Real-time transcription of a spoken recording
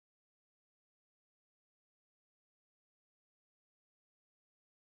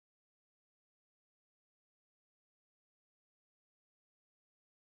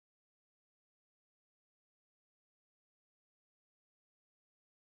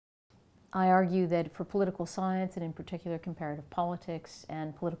I argue that for political science, and in particular comparative politics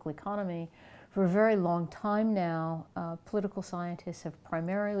and political economy, for a very long time now, political scientists have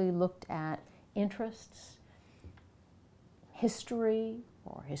primarily looked at interests, history,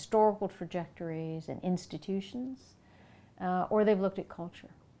 or historical trajectories and institutions, or they've looked at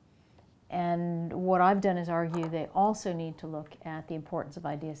culture. And what I've done is argue they also need to look at the importance of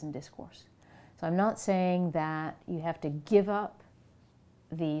ideas and discourse. So I'm not saying that you have to give up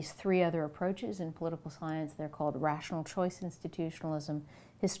these three other approaches in political science. They're called rational choice institutionalism,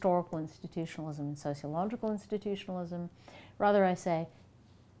 historical institutionalism, and sociological institutionalism. Rather, I say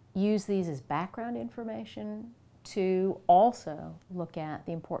use these as background information to also look at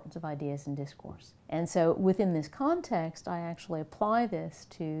the importance of ideas and discourse. And so within this context, I actually apply this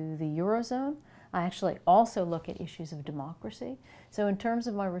to the Eurozone. I actually also look at issues of democracy. So in terms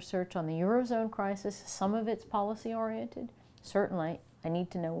of my research on the Eurozone crisis, some of it's policy-oriented. Certainly, I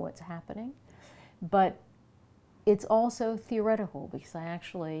need to know what's happening. But it's also theoretical because I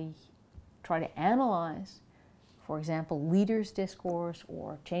actually try to analyze, for example, leaders' discourse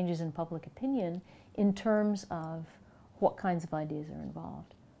or changes in public opinion in terms of what kinds of ideas are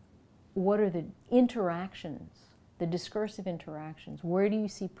involved. What are the interactions, the discursive interactions? Where do you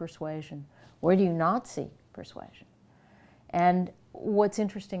see persuasion? Where do you not see persuasion? And what's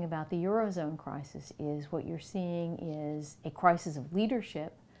interesting about the Eurozone crisis is what you're seeing is a crisis of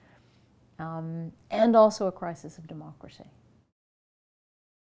leadership and also a crisis of democracy.